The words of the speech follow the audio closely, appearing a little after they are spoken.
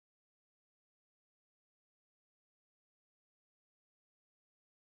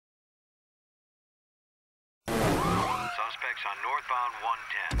suspects on northbound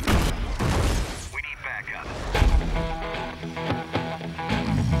 110. We need backup.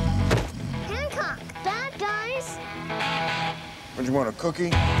 Hancock, bad guys. Would you want a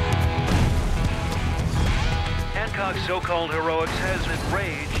cookie? Hancock's so-called heroics has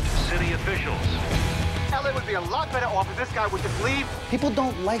enraged city officials. LA would be a lot better off if this guy would just leave. People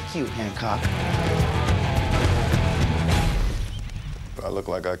don't like you, Hancock. I look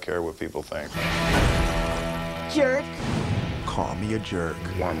like I care what people think. Jerk. Call me a jerk.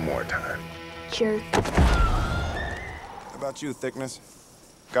 One more time. Jerk. How about you, Thickness?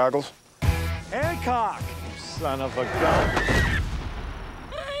 Goggles? Hancock, you son of a gun.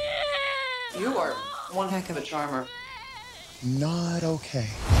 You are one heck of a charmer. Not okay.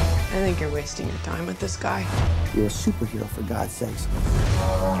 I think you're wasting your time with this guy. You're a superhero, for God's sakes.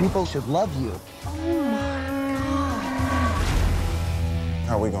 People should love you.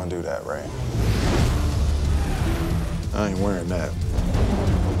 How we gonna do that, Ray? I ain't wearing that.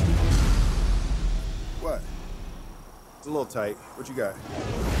 What? It's a little tight. What you got?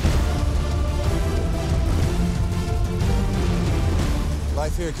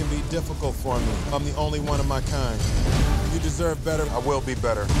 Life here can be difficult for me. I'm the only one of my kind. You deserve better. I will be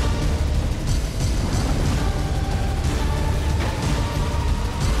better.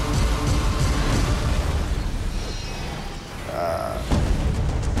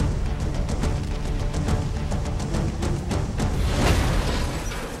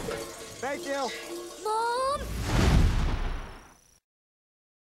 Thank you.